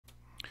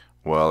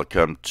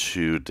Welcome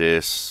to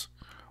this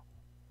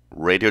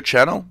radio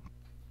channel.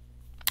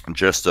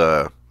 Just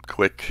a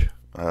quick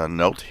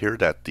note here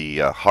that the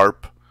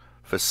HAARP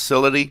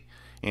facility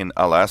in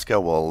Alaska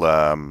will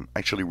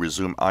actually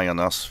resume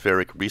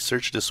ionospheric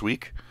research this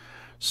week.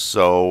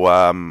 So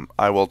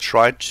I will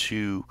try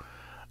to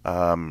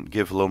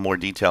give a little more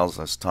details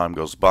as time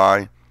goes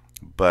by.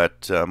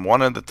 But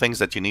one of the things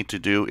that you need to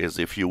do is,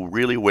 if you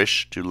really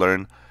wish to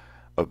learn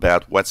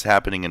about what's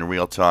happening in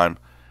real time,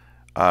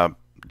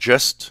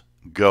 just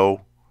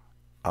go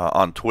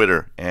on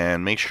Twitter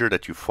and make sure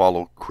that you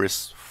follow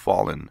Chris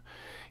Fallon.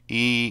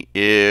 He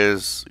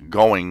is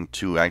going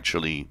to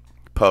actually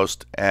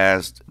post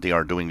as they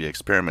are doing the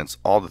experiments,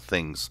 all the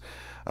things.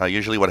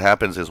 Usually what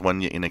happens is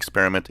when an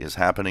experiment is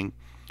happening,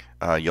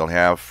 you'll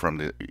have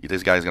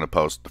this guy is going to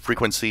post the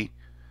frequency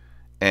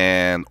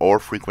or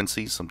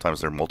frequencies.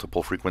 Sometimes there are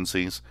multiple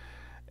frequencies,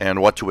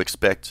 and what to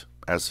expect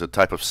as a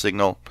type of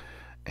signal.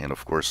 And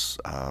of course,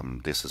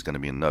 this is going to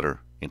be another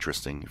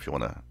interesting, if you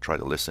want to try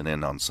to listen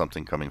in on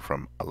something coming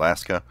from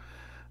Alaska,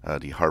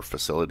 the HAARP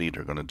facility.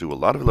 They're going to do a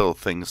lot of little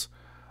things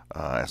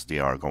as they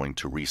are going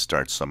to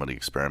restart some of the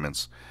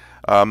experiments.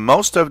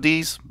 Most of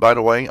these, by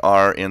the way,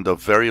 are in the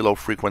very low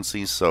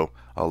frequencies, so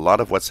a lot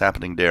of what's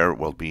happening there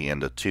will be in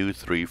the 2,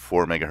 3,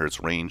 4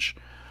 megahertz range.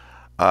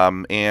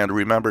 And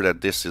remember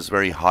that this is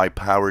very high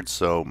powered,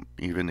 so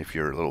even if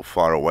you're a little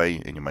far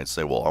away and you might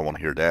say, well, I want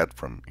to hear that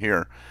from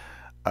here,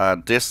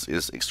 this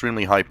is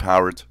extremely high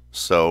powered,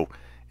 so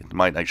it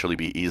might actually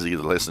be easy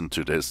to listen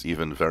to this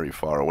even very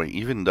far away,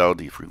 even though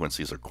the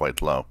frequencies are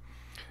quite low.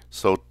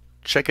 So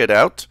check it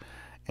out,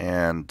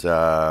 and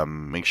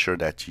make sure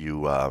that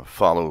you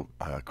follow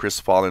Chris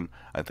Fallon.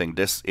 I think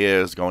this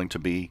is going to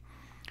be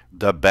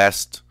the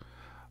best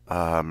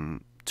to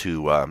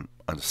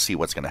see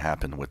what's going to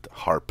happen with the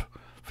HAARP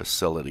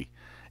facility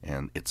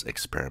and its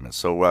experiments.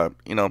 So,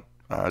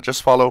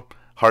 just follow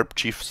HAARP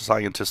Chief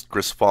Scientist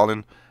Chris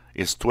Fallon.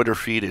 His Twitter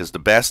feed is the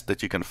best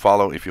that you can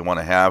follow if you want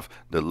to have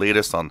the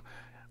latest on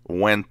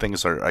when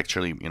things are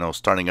actually,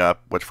 starting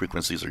up, what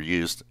frequencies are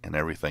used, and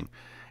everything.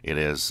 It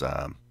is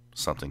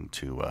something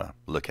to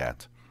look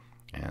at,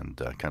 and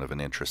kind of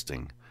an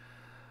interesting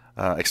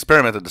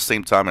experiment at the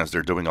same time as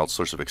they're doing all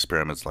sorts of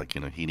experiments, like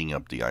heating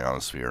up the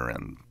ionosphere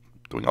and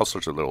doing all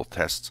sorts of little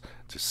tests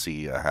to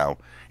see how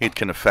it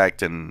can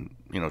affect and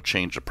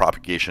change the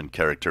propagation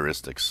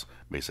characteristics,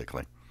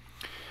 basically.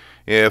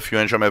 If you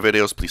enjoy my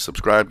videos, please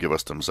subscribe, give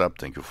us thumbs up.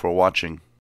 Thank you for watching.